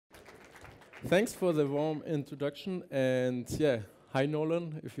Thanks for the warm introduction, and yeah, hi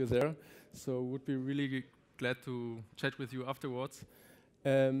Nolan, if you're there. So would be really glad to chat with you afterwards.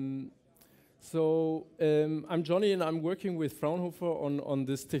 I'm Johnny, and I'm working with Fraunhofer on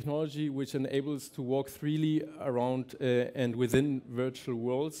this technology which enables to walk freely around and within virtual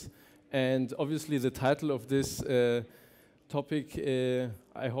worlds. And obviously, the title of this topic,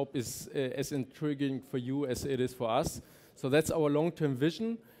 I hope, is as intriguing for you as it is for us. So that's our long-term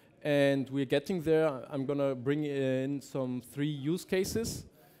vision. And we're getting there. I'm going to bring in some 3 use cases,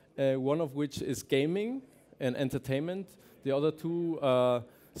 one of which is gaming and entertainment. The other 2 are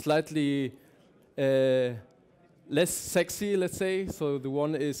slightly less sexy, let's say. So the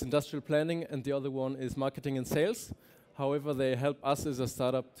one is industrial planning and the other one is marketing and sales. However, they help us as a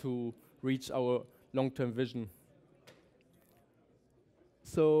startup to reach our long-term vision.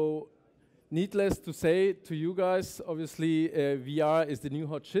 So needless to say to you guys, obviously VR is the new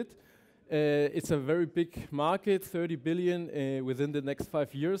hot shit. It's a very big market, 30 billion within the next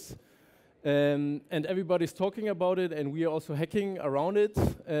 5 years. And everybody's talking about it, and we are also hacking around it.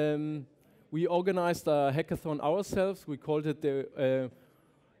 We organized a hackathon ourselves. We called it the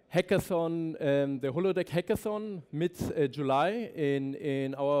hackathon, the Holodeck hackathon, mid-July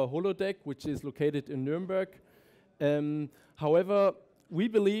in our Holodeck, which is located in Nuremberg. However, we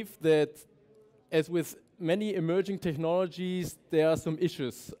believe that as with many emerging technologies, there are some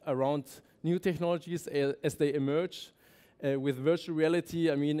issues around new technologies as they emerge. With virtual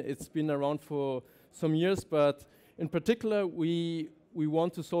reality, I mean, it's been around for some years, but in particular, we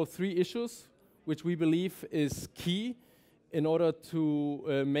want to solve 3 issues, which we believe is key in order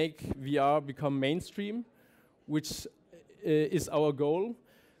to make VR become mainstream, which is our goal.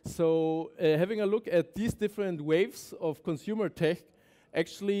 So having a look at these different waves of consumer tech,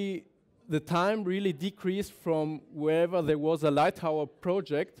 actually, the time really decreased from wherever there was a lighthouse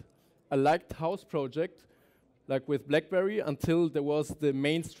project, like with BlackBerry, until there was the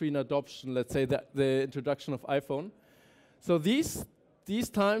mainstream adoption, let's say the introduction of iPhone. So these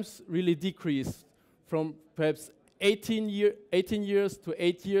times really decreased from perhaps 18 years to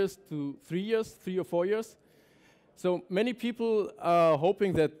 8 years to 3 years, 3 or 4 years. So many people are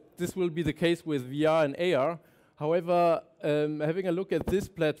hoping that this will be the case with VR and AR. However, having a look at this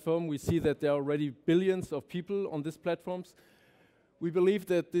platform, we see that there are already billions of people on these platforms. We believe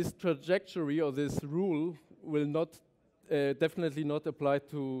that this trajectory or this rule will not, definitely not apply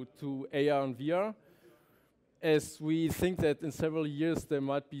to AR and VR, as we think that in several years there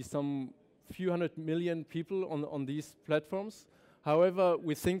might be some few 100 million people on these platforms. However,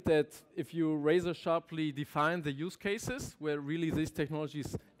 we think that if you razor sharply define the use cases where really these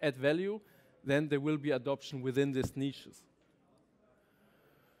technologies add value, then there will be adoption within these niches.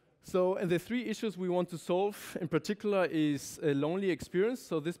 So, and the 3 issues we want to solve in particular is a lonely experience.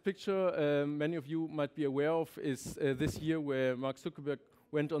 So this picture, many of you might be aware of, is this year where Mark Zuckerberg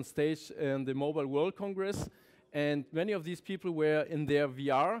went on stage in the Mobile World Congress, and many of these people were in their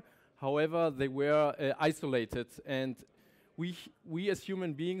VR. However, they were isolated, and we as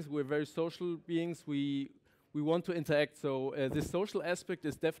human beings, we're very social beings. We want to interact, so this social aspect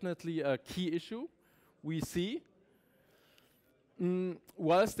is definitely a key issue we see.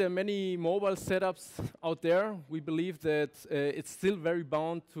 Whilst there are many mobile setups out there, we believe that it's still very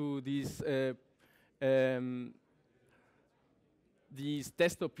bound to these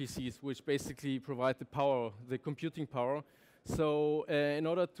desktop PCs, which basically provide the power, the computing power. So in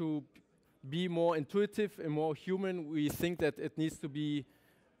order to be more intuitive and more human, we think that it needs to be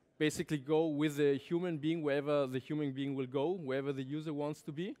basically go with the human being wherever the human being will go, wherever the user wants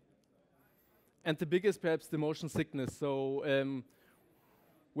to be. And the biggest, perhaps, the motion sickness. So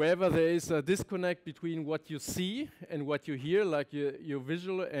wherever there is a disconnect between what you see and what you hear, like your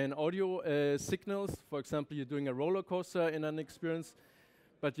visual and audio signals. For example, you're doing a roller coaster in an experience,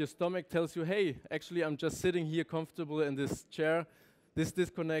 but your stomach tells you, hey, actually, I'm just sitting here comfortable in this chair. This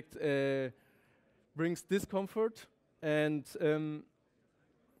disconnect brings discomfort, and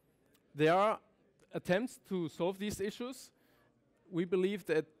there are attempts to solve these issues. We believe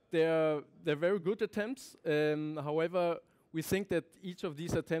that they're very good attempts. However, we think that each of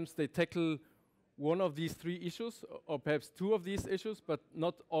these attempts, they tackle one of these 3 issues, or perhaps 2 of these issues, but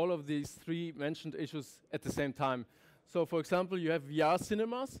not all of these 3 mentioned issues at the same time. So, for example, you have VR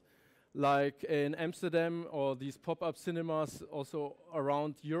cinemas, like in Amsterdam, or these pop-up cinemas also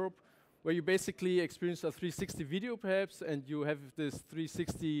around Europe, where you basically experience a 360 video, perhaps, and you have this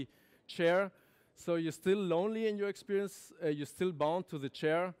 360 chair. So you're still lonely in your experience, you're still bound to the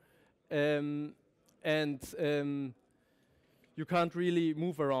chair, and you can't really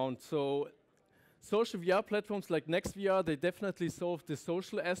move around. So Social VR platforms like NextVR, they definitely solve the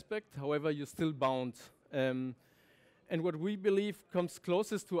social aspect, however, you're still bound. And what we believe comes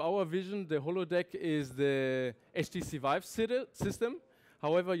closest to our vision, the Holodeck, is the HTC Vive system.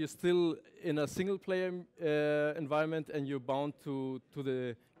 However, you're still in a single-player environment and you're bound to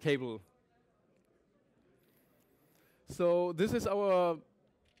the cable. So this is our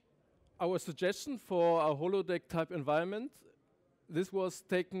suggestion for a Holodeck type environment. This was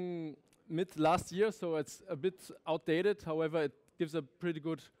taken mid last year, so it's a bit outdated. However, it gives a pretty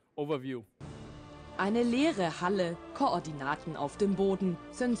good overview. Eine leere Halle, Koordinaten auf dem Boden,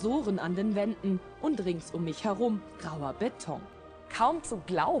 Sensoren an den Wänden und rings um mich herum grauer Beton. Kaum zu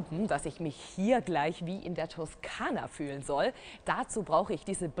glauben, dass ich mich hier gleich wie in der Toskana fühlen soll. Dazu brauche ich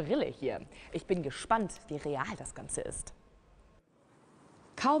diese Brille hier. Ich bin gespannt, wie real das Ganze ist.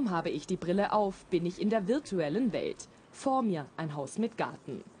 Kaum habe ich die Brille auf, bin ich in der virtuellen Welt. Vor mir ein Haus mit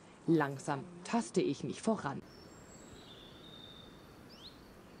Garten. Langsam taste ich mich voran.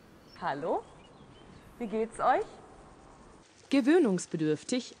 Hallo? Wie geht's euch?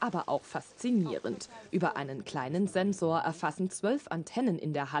 Gewöhnungsbedürftig, aber auch faszinierend. Über einen kleinen Sensor erfassen 12 Antennen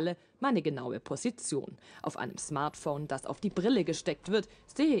in der Halle meine genaue Position. Auf einem Smartphone, das auf die Brille gesteckt wird,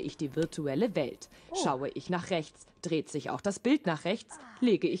 sehe ich die virtuelle Welt. Schaue ich nach rechts, dreht sich auch das Bild nach rechts.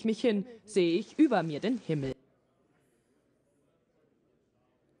 Lege ich mich hin, sehe ich über mir den Himmel.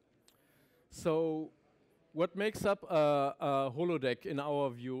 So, what makes up a Holodeck in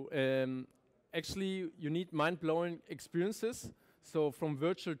our view? Actually, you need mind-blowing experiences. So from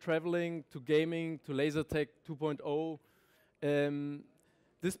virtual traveling to gaming to LaserTag 2.0.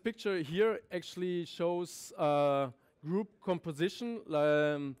 This picture here actually shows a group composition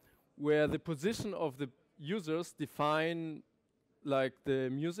where the position of the users define like the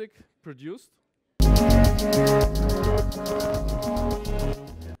music produced.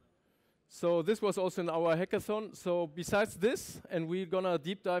 So this was also in our hackathon. So besides this, and we're gonna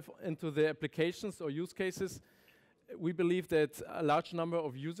deep dive into the applications or use cases, we believe that a large number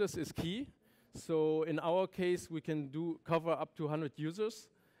of users is key. So in our case, we can cover up to 100 users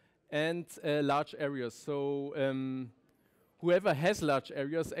and large areas. So whoever has large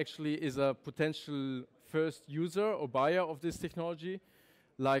areas actually is a potential first user or buyer of this technology,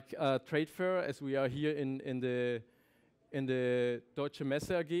 like a trade fair, as we are here in the Deutsche Messe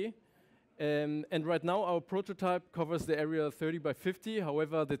AG. And right now our prototype covers the area 30 by 50.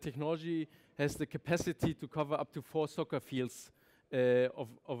 However, the technology has the capacity to cover up to 4 soccer fields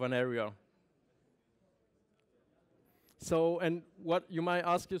of an area. So, and what you might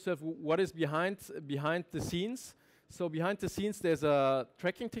ask yourself, what is behind the scenes? So behind the scenes there's a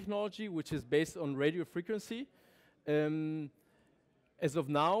tracking technology which is based on radio frequency as of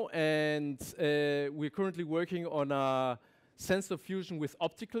now, and we're currently working on a sensor fusion with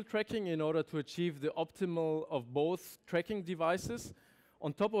optical tracking in order to achieve the optimal of both tracking devices.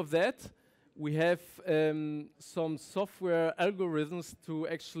 On top of that, we have some software algorithms to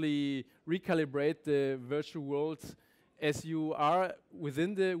actually recalibrate the virtual world as you are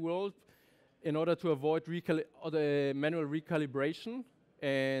within the world in order to avoid manual recalibration,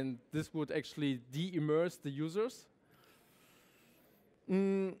 and this would actually de-immerse the users.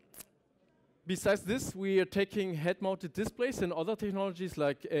 Besides this, we are taking head-mounted displays and other technologies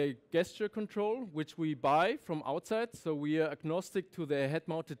like gesture control, which we buy from outside. So we are agnostic to the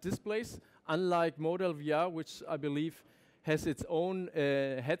head-mounted displays, unlike Modal VR, which I believe has its own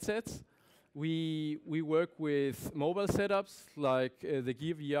headsets. We work with mobile setups like the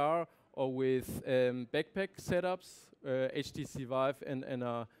Gear VR, or with backpack setups, HTC Vive and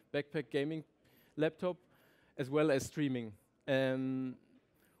a backpack gaming laptop, as well as streaming.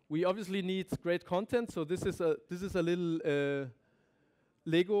 We obviously need great content, so this is a little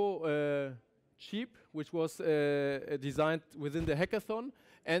Lego chip which was designed within the hackathon,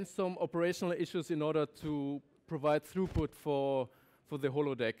 and some operational issues in order to provide throughput for the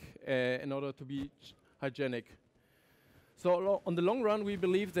Holodeck in order to be hygienic. So on the long run, we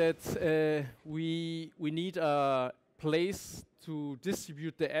believe that we need a place to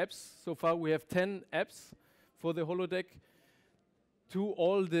distribute the apps. So far, we have 10 apps for the Holodeck to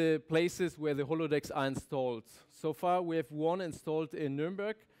all the places where the Holodecks are installed. So far, we have 1 installed in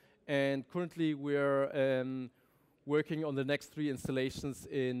Nuremberg, and currently we're working on the next 3 installations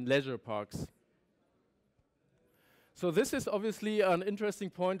in leisure parks. So this is obviously an interesting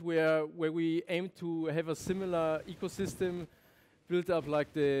point where we aim to have a similar ecosystem built up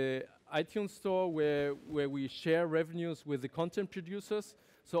like the iTunes store, where we share revenues with the content producers.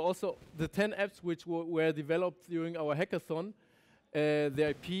 So also the 10 apps which were developed during our hackathon,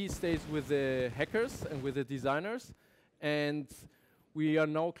 the IP stays with the hackers and with the designers, and we are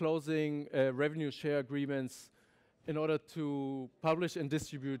now closing revenue share agreements in order to publish and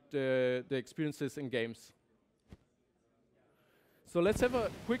distribute the experiences in games. So let's have a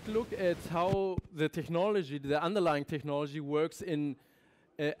quick look at how the technology, the underlying technology, works in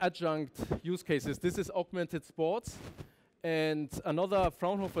adjunct use cases. This is augmented sports and another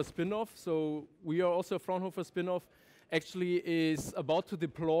Fraunhofer spin-off. So we are also a Fraunhofer spin-off, actually is about to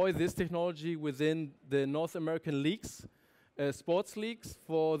deploy this technology within the North American leagues, sports leagues,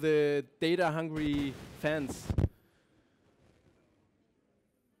 for the data-hungry fans.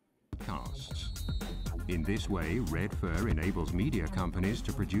 In this way, Red Fur enables media companies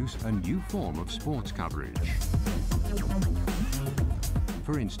to produce a new form of sports coverage.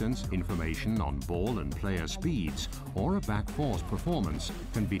 For instance, information on ball and player speeds or a back four's performance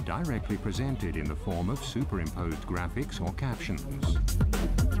can be directly presented in the form of superimposed graphics or captions.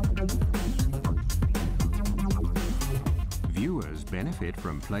 Viewers benefit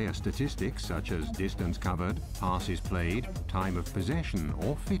from player statistics such as distance covered, passes played, time of possession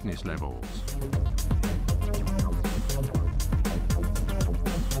or fitness levels.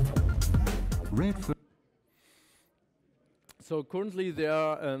 So currently they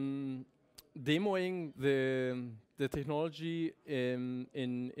are demoing the technology in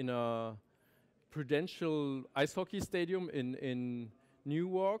a Prudential ice hockey stadium in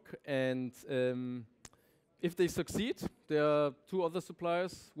Newark, and if they succeed, there are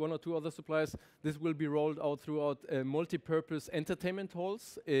one or two other suppliers. This will be rolled out throughout multi-purpose entertainment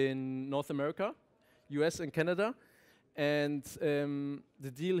halls in North America, US and Canada. And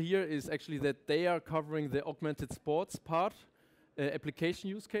the deal here is actually that they are covering the augmented sports part, application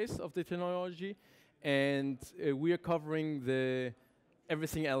use case of the technology, and we are covering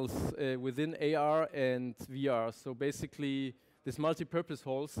everything else within AR and VR. So basically, this multi-purpose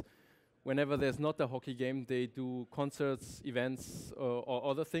halls, whenever there's not a hockey game, they do concerts, events, or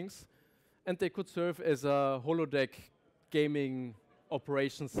other things, and they could serve as a holodeck gaming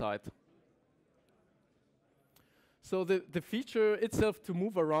operation site. So the feature itself to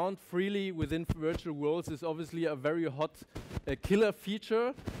move around freely within virtual worlds is obviously a very hot killer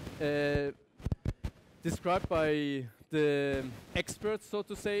feature described by the experts, so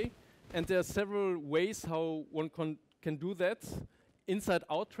to say. And there are several ways how one can do that.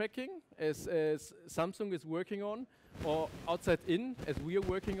 Inside-out tracking, as Samsung is working on, or outside-in, as we are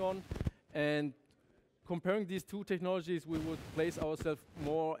working on. And comparing these two technologies, we would place ourselves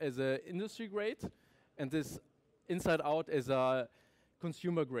more as an industry grade, and this inside out as a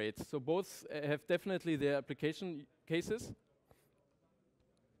consumer grade. So both have definitely their application cases.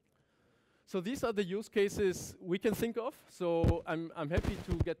 So these are the use cases we can think of. So I'm happy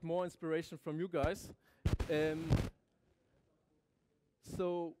to get more inspiration from you guys.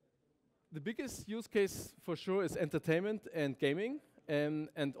 So the biggest use case for sure is entertainment and gaming,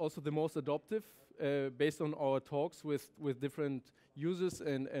 and also the most adoptive based on our talks with different users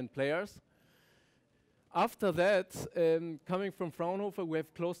and players. After that, coming from Fraunhofer, we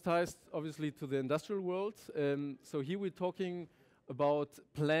have close ties, obviously, to the industrial world. So here we're talking about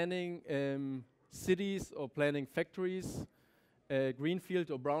planning cities or planning factories,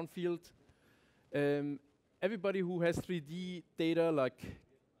 greenfield or brownfield. Everybody who has 3D data, like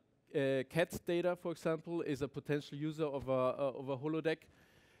CAD data, for example, is a potential user of a holodeck.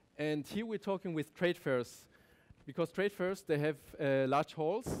 And here we're talking with trade fairs, because trade fairs, they have large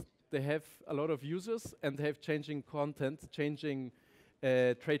halls. They have a lot of users, and they have changing content, changing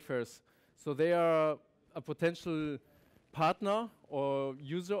trade fairs. So they are a potential partner or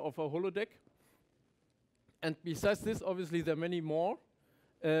user of a holodeck. And besides this, obviously, there are many more.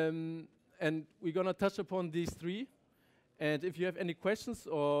 And we're going to touch upon these three. And if you have any questions,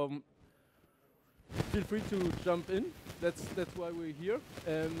 or feel free to jump in. That's why we're here.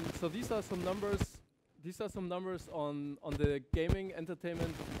 So these are some numbers. These are some numbers on the gaming,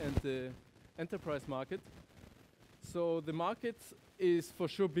 entertainment, and the enterprise market. So the market is for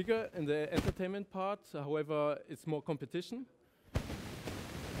sure bigger in the entertainment part. However, it's more competition. I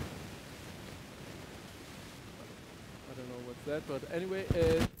don't know what's that, but anyway,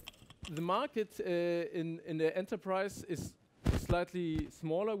 the market in the enterprise is slightly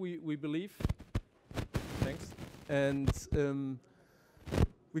smaller, we believe. Thanks. And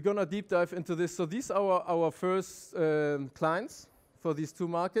we're going to deep dive into this. So these are our first clients for these two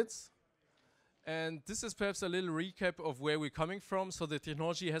markets. And this is perhaps a little recap of where we're coming from. So the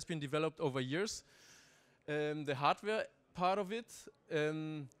technology has been developed over years. The hardware part of it.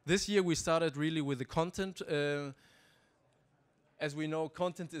 This year we started really with the content. As we know,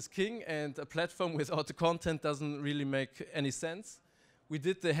 content is king, and a platform without the content doesn't really make any sense. We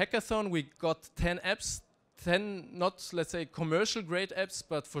did the hackathon. We got 10 apps 10, not let's say commercial grade apps,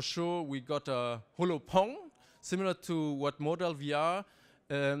 but for sure we got a Holopong, similar to what Modal VR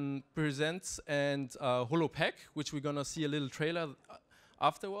presents, and Holopack, which we're gonna see a little trailer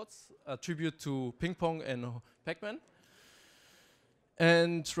afterwards, a tribute to Ping Pong and Pac-Man.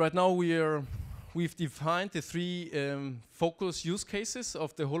 And right now we've defined the 3 focus use cases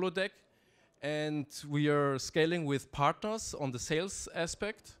of the Holodeck, and we are scaling with partners on the sales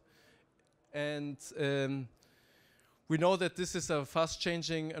aspect. And we know that this is a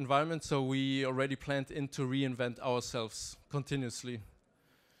fast-changing environment, so we already planned in to reinvent ourselves continuously.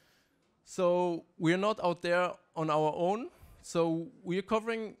 So we're not out there on our own. So we're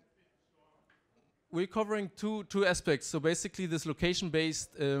covering two aspects. So basically, this location-based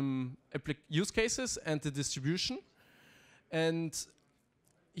use cases and the distribution. And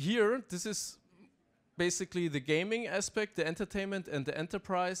here, this is basically the gaming aspect, the entertainment, and the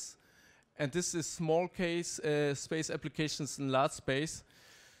enterprise. And this is small case space applications in large space.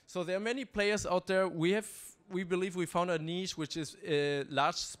 So there are many players out there. We believe we found a niche which is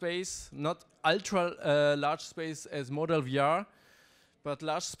large space, not ultra large space as Modal VR, but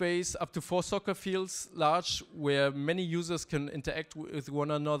large space up to 4 soccer fields, large, where many users can interact with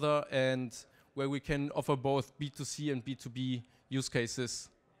one another and where we can offer both B2C and B2B use cases.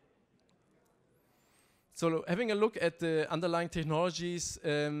 So having a look at the underlying technologies,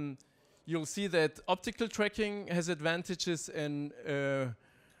 you'll see that optical tracking has advantages, and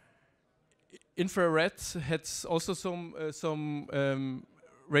infrared has also some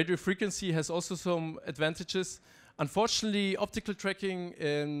radio frequency has also some advantages. Unfortunately, optical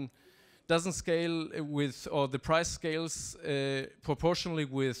tracking doesn't scale with, or the price scales proportionally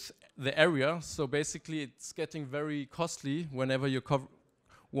with the area. So basically, it's getting very costly whenever you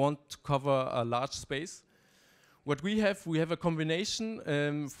want to cover a large space. What we have a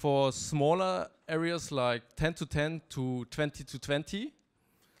combination for smaller areas like 10 to 10 to 20 to 20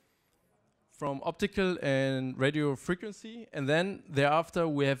 from optical and radio frequency, and then thereafter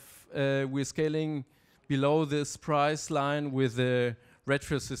we're scaling below this price line with the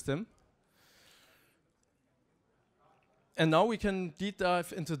Redfield system. And now we can deep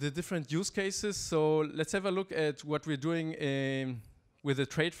dive into the different use cases. So let's have a look at what we're doing with the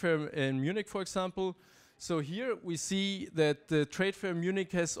trade fair in Munich, for example. So here we see that the trade fair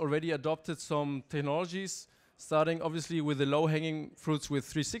Munich has already adopted some technologies, starting obviously with the low-hanging fruits with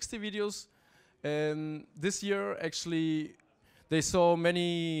 360 videos. This year, actually, they saw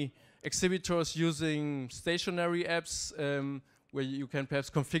many exhibitors using stationary apps where you can perhaps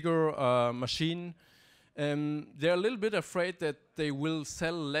configure a machine. They're a little bit afraid that they will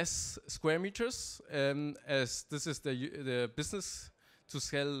sell less square meters, as this is the business to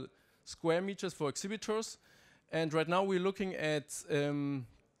sell square meters for exhibitors. And right now we're looking at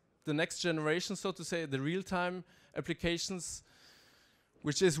the next generation, so to say, the real-time applications,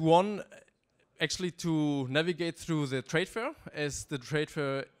 which is one actually to navigate through the trade fair, as the trade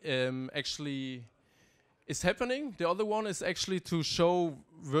fair actually is happening. The other one is actually to show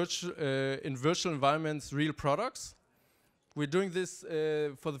in virtual environments real products. We're doing this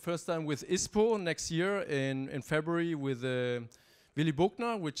for the first time with ISPO next year in February with Willy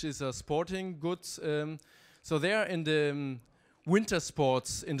Buchner, which is a sporting goods. So they are in the winter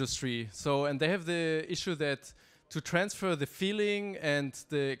sports industry. So, and they have the issue that to transfer the feeling and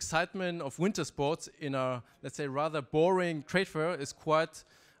the excitement of winter sports in a, let's say, rather boring trade fair is quite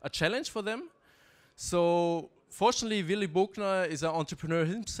a challenge for them. So fortunately, Willy Buchner is an entrepreneur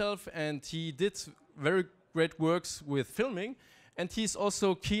himself, and he did very great works with filming, and he's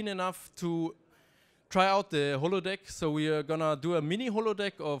also keen enough to try out the holodeck. So we are gonna do a mini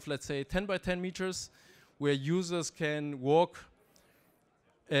holodeck of, let's say, 10 by 10 meters, where users can walk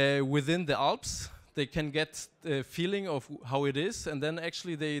within the Alps. They can get the feeling of how it is, and then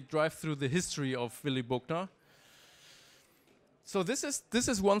actually they drive through the history of Willy Buchner. So this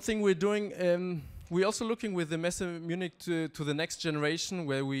is one thing we're doing. We're also looking with the Messe Munich to the next generation,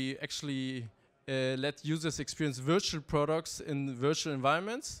 where we actually let users experience virtual products in virtual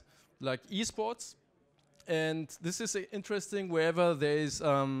environments, like esports. And this is interesting wherever there is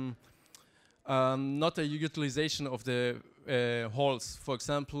not a utilization of the halls. For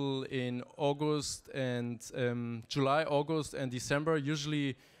example, in August and July, August and December,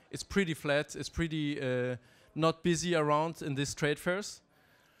 usually it's pretty flat. It's pretty not busy around in these trade fairs.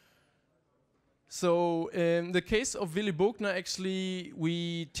 So in the case of Willy Buchner, actually,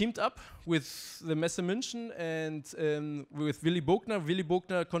 we teamed up with the Messe München and with Willy Buchner. Willy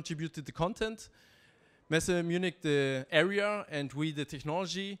Buchner contributed the content, Messe Munich the area, and we the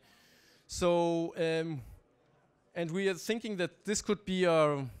technology. So, and we are thinking that this could be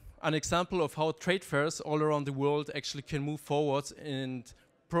a an example of how trade fairs all around the world actually can move forwards and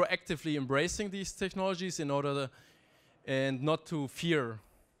proactively embracing these technologies in order and not to fear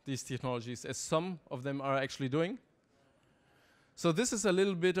these technologies, as some of them are actually doing. So this is a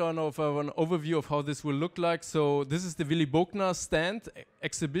little bit of an overview of how this will look like. So this is the Willy Bogner stand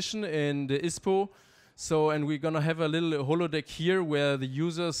exhibition in the ISPO. So, and we're gonna have a little holodeck here where the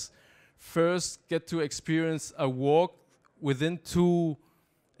users first get to experience a walk within two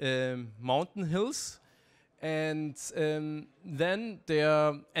mountain hills. And then they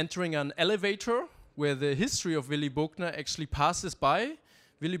are entering an elevator where the history of Willy Bogner actually passes by.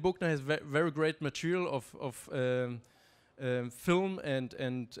 Willy Bogner has very great material of film and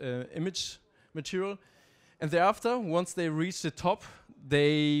image material. And thereafter, once they reach the top,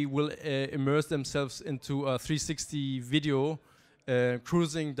 they will immerse themselves into a 360 video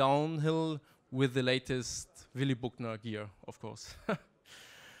cruising downhill with the latest Willy Bogner gear, of course.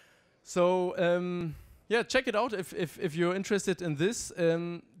 So, yeah, check it out if you're interested in this.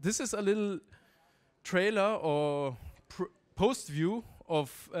 This is a little trailer or post view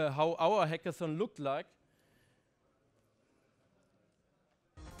of how our hackathon looked like.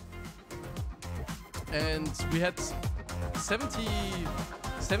 And we had 70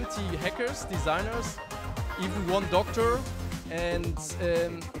 hackers, designers, even one doctor. And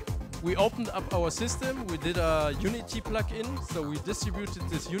we opened up our system. We did a Unity plugin. So we distributed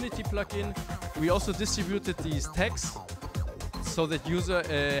this Unity plugin. We also distributed these tags so that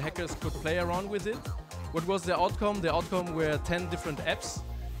hackers could play around with it. What was the outcome? The outcome were 10 different apps.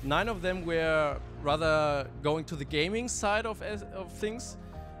 9 of them were rather going to the gaming side of things.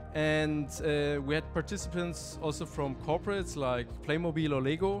 And we had participants also from corporates like Playmobil or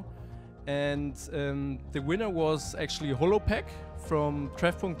Lego. And the winner was actually Holopack from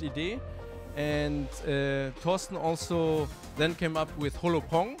Treff.id. And Thorsten also then came up with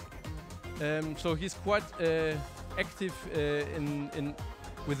Holopong. So he's quite active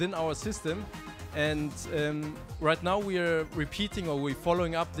within our system. And right now we are repeating, or we're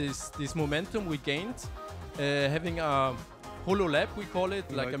following up this momentum we gained, having a HoloLab, we call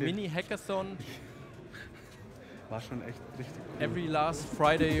it, like a mini hackathon. War schon echt richtig cool. Every last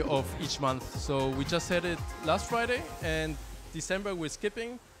Friday of each month. So we just had it last Friday, and December we're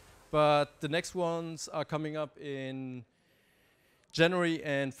skipping, but the next ones are coming up in January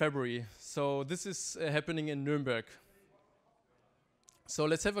and February. So this is happening in Nuremberg. So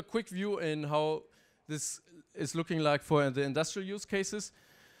let's have a quick view in how this is looking like for the industrial use cases.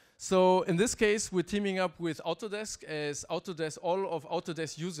 So in this case, we're teaming up with Autodesk, as all of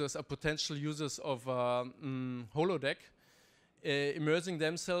Autodesk users are potential users of Holodeck, immersing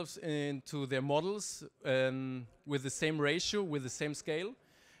themselves into their models with the same ratio, with the same scale.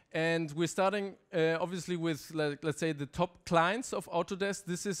 And we're starting obviously with, let's say, the top clients of Autodesk.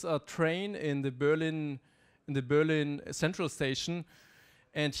 This is a train in the Berlin Central Station.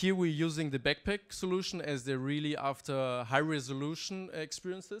 And here we're using the backpack solution as they're really after high resolution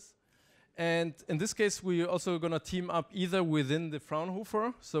experiences. And in this case, we're also gonna team up either within the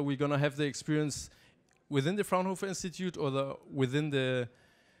Fraunhofer. So we're gonna have the experience within the Fraunhofer Institute or within the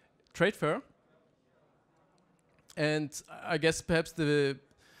trade fair. And I guess perhaps the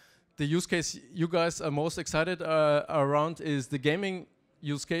use case you guys are most excited around is the gaming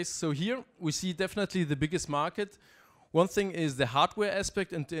use case. So here we see definitely the biggest market. One thing is the hardware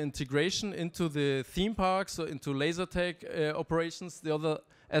aspect and the integration into the theme parks, so into laser tag operations. The other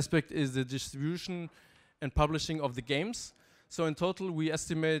aspect is the distribution and publishing of the games. So in total, we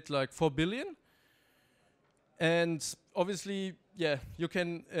estimate like 4 billion. And obviously, yeah, you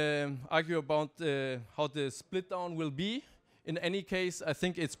can argue about how the split down will be. In any case, I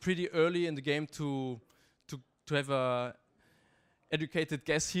think it's pretty early in the game to have a educated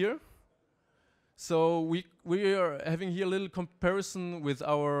guess here. So we are having here a little comparison with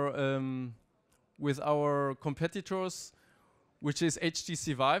our competitors, which is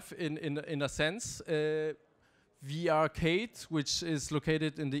HTC Vive in a sense. VRcade, which is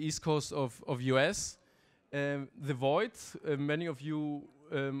located in the east coast of US. The Void, many of you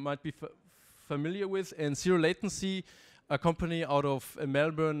might be familiar with, and Zero Latency, a company out of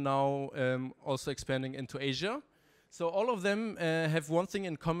Melbourne now also expanding into Asia. So all of them have one thing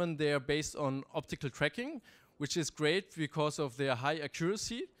in common. They are based on optical tracking, which is great because of their high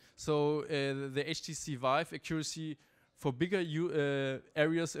accuracy. So the HTC Vive accuracy for bigger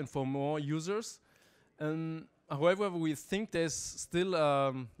areas and for more users. However, we think there's still,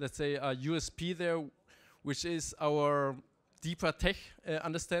 let's say, a USP there, which is our deeper tech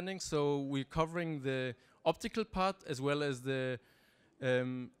understanding. So we're covering the optical part as well as the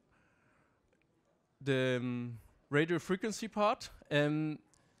radio frequency part.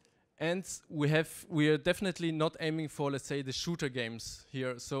 And we are definitely not aiming for, let's say, the shooter games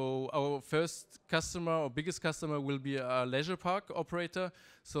here. So our first customer or biggest customer will be a leisure park operator.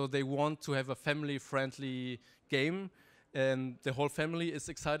 So they want to have a family-friendly game, and the whole family is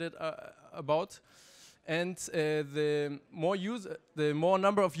excited about. And the more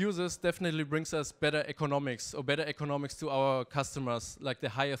number of users definitely brings us better economics to our customers, like the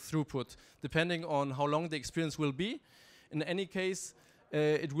higher throughput, depending on how long the experience will be. In any case,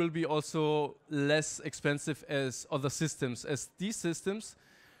 it will be also less expensive as other systems. As these systems,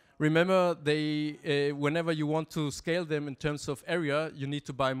 remember, whenever you want to scale them in terms of area, you need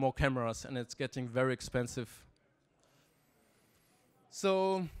to buy more cameras, and it's getting very expensive.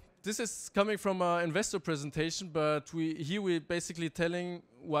 So this is coming from our investor presentation, but we're basically telling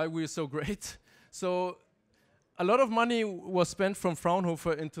why we're so great. So a lot of money was spent from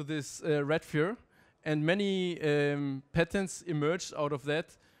Fraunhofer into this red fear, and many patents emerged out of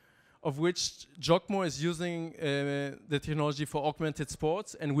that, of which Jogmo is using the technology for augmented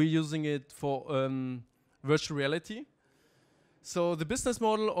sports, and we're using it for virtual reality. So the business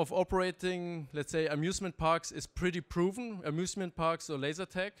model of operating, let's say, amusement parks is pretty proven, amusement parks or laser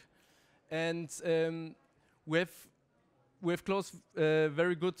tag. And we've closed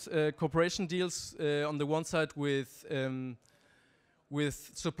very good cooperation deals on the one side with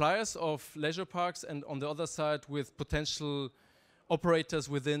suppliers of leisure parks, and on the other side with potential operators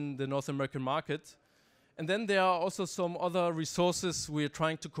within the North American market. And then there are also some other resources we're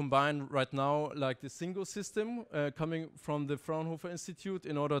trying to combine right now, like the Singo system coming from the Fraunhofer Institute,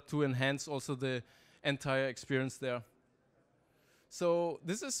 in order to enhance also the entire experience there. So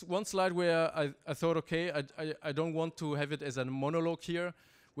this is one slide where I thought, okay, I don't want to have it as a monologue here,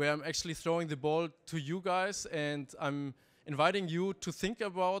 where I'm actually throwing the ball to you guys, and I'm inviting you to think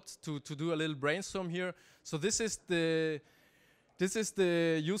about, to do a little brainstorm here. So this is the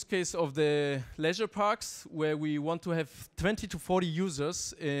use case of the leisure parks, where we want to have 20 to 40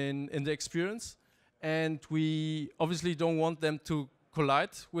 users in the experience, and we obviously don't want them to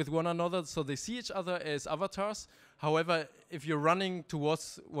collide with one another, so they see each other as avatars. However, if you're running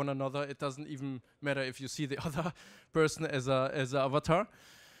towards one another, it doesn't even matter if you see the other person as an avatar.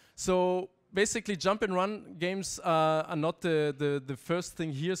 So basically, jump and run games are not the first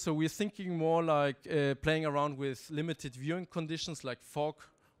thing here. So we're thinking more like playing around with limited viewing conditions, like fog,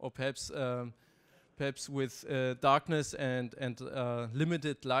 or perhaps with darkness and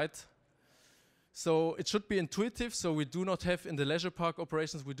limited light. So it should be intuitive. So we do not have, in the leisure park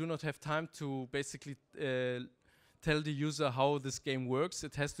operations, we do not have time to basically tell the user how this game works.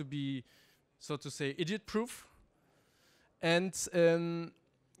 It has to be, so to say, idiot-proof. And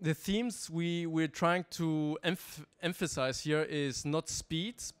the themes we're trying to emphasize here is not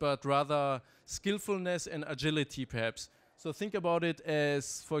speed, but rather skillfulness and agility, perhaps. So think about it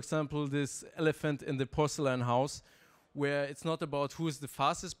as, for example, this elephant in the porcelain house, where it's not about who is the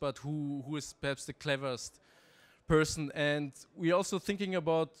fastest, but who is perhaps the cleverest person. And we're also thinking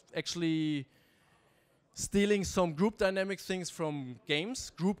about actually stealing some group dynamic things from games,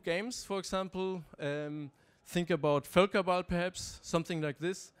 group games, for example. Think about Völkerball, perhaps, something like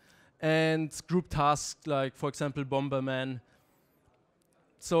this. And group tasks, like, for example, Bomberman.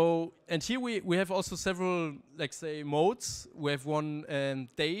 So, and here we have also several, like, say, modes. We have one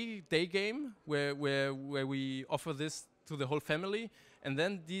day game, where we offer this to the whole family. And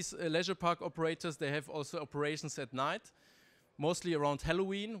then these leisure park operators, they have also operations at night, mostly around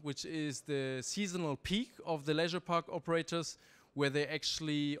Halloween, which is the seasonal peak of the leisure park operators, where they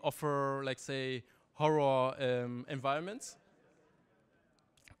actually offer, like, say, horror environments.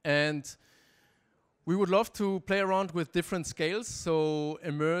 And we would love to play around with different scales, so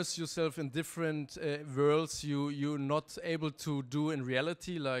immerse yourself in different worlds you're not able to do in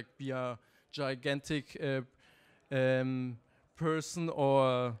reality, like be a gigantic person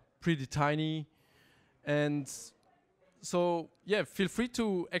or pretty tiny. And so, yeah, feel free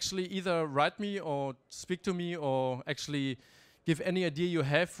to actually either write me or speak to me, or actually give any idea you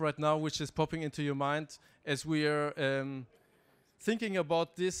have right now which is popping into your mind, as we are thinking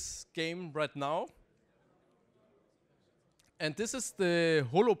about this game right now. And this is the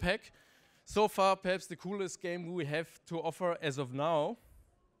Holopack. So far, perhaps the coolest game we have to offer as of now.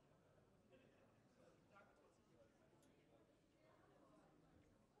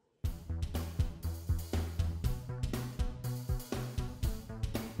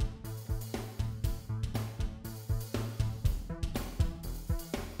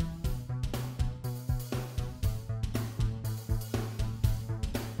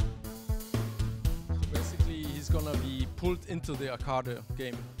 Gonna be pulled into the arcade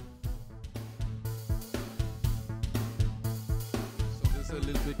game. So this a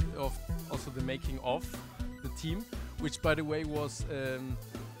little bit of also the making of the team, which by the way was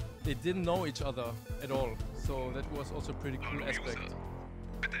they didn't know each other at all. So that was also a pretty cool aspect.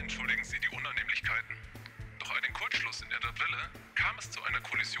 Bitte entschuldigen Sie die Unannehmlichkeiten. Durch einen Kurzschluss in Ihrer Brille kam es zu einer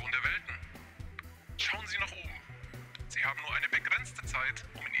Kollision der Welten. Schauen Sie nach oben. Sie haben nur eine begrenzte Zeit,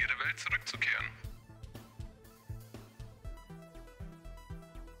 um in Ihre Welt zurückzukehren.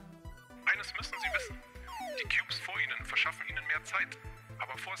 Eines müssen Sie wissen. Die Cubes vor Ihnen verschaffen Ihnen mehr Zeit.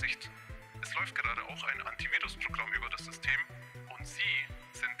 Aber Vorsicht, es läuft gerade auch ein Antivirusprogramm über das System und Sie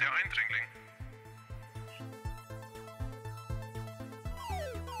sind der Eindringling.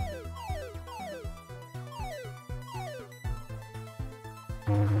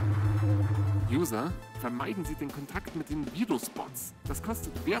 User, vermeiden Sie den Kontakt mit den Virusbots. Das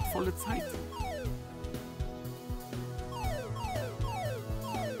kostet wertvolle Zeit.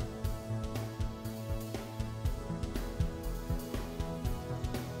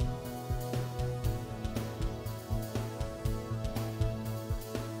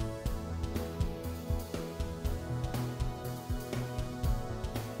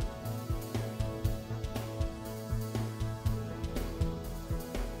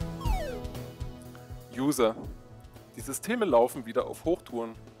 User, die Systeme laufen wieder auf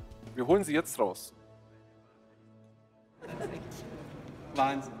Hochtouren. Wir holen sie jetzt raus.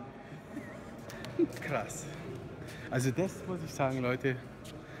 Wahnsinn. Krass. Also das muss ich sagen, Leute,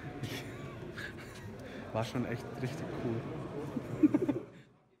 war schon echt richtig cool.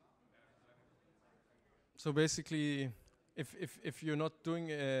 So basically, if you're not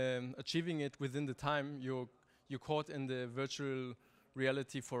doing achieving it within the time, you're caught in the virtual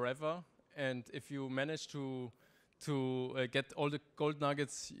reality forever. And if you manage to get all the gold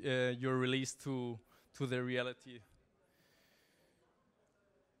nuggets, you're released to the reality.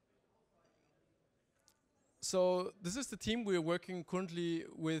 So this is the team we're working currently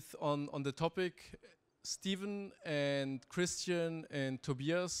with on the topic. Stephan and Christian and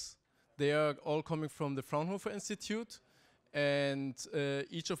Tobias, they are all coming from the Fraunhofer Institute, and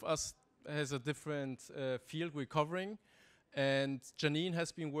each of us has a different field we're covering. And Janine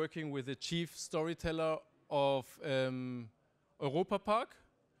has been working with the chief storyteller of Europa Park,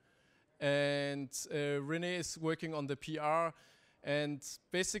 and René is working on the PR. And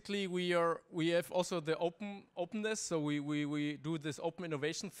basically, we have also the openness. So we do this open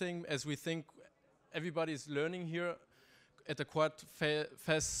innovation thing, as we think everybody is learning here at a quite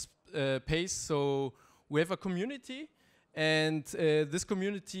fast pace. So we have a community, and this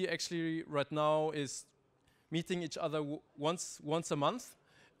community actually right now is meeting each other once a month,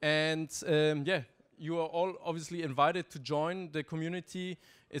 and yeah, you are all obviously invited to join the community.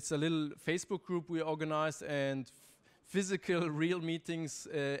 It's a little Facebook group we organized, and physical real meetings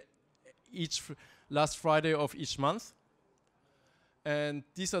each last Friday of each month. And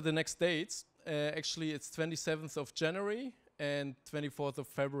these are the next dates. Actually, it's 27th of January and 24th of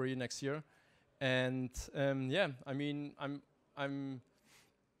February next year. And yeah, I mean, I'm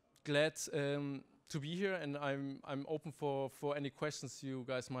glad to be here, and I'm open for any questions you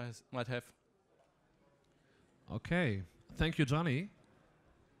guys might have. Okay, thank you, Johnny.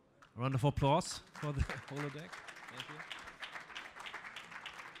 A round of applause for the holodeck. Thank you.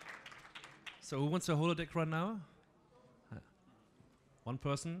 So who wants a holodeck right now? One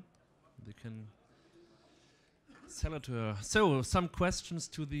person. They can sell it to her. So some questions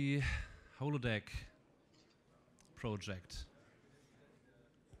to the holodeck project.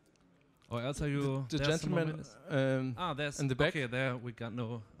 Or else are you... The gentleman there's in the back. Okay, there we got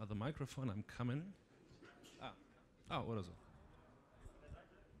no other microphone. I'm coming. What is it?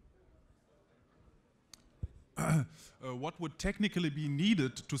 What would technically be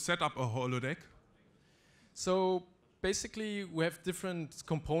needed to set up a holodeck? So basically, we have different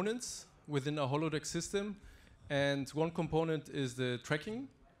components within a holodeck system, and one component is the tracking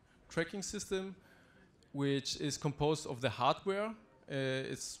system, which is composed of the hardware.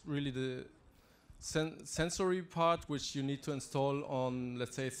 It's really the sensory part, which you need to install on,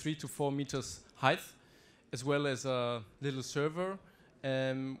 let's say, 3 to 4 meters height, as well as a little server,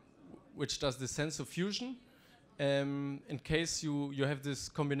 which does the sensor fusion. In case you have this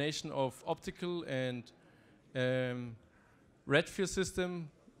combination of optical and red field system,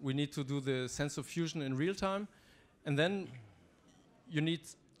 we need to do the sensor fusion in real time. And then you need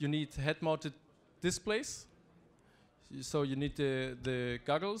head-mounted displays. So you need the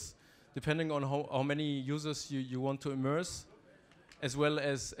goggles, depending on how many users you want to immerse, as well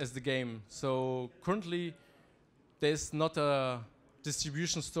as the game. So currently, there's not a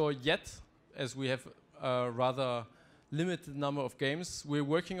distribution store yet, as we have a rather limited number of games. We're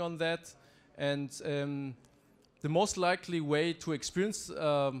working on that, and the most likely way to experience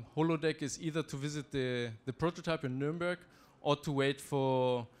Holodeck is either to visit the prototype in Nuremberg or to wait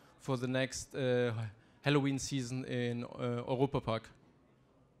for the next Halloween season in Europa Park.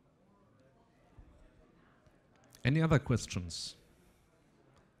 Any other questions?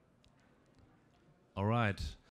 All right.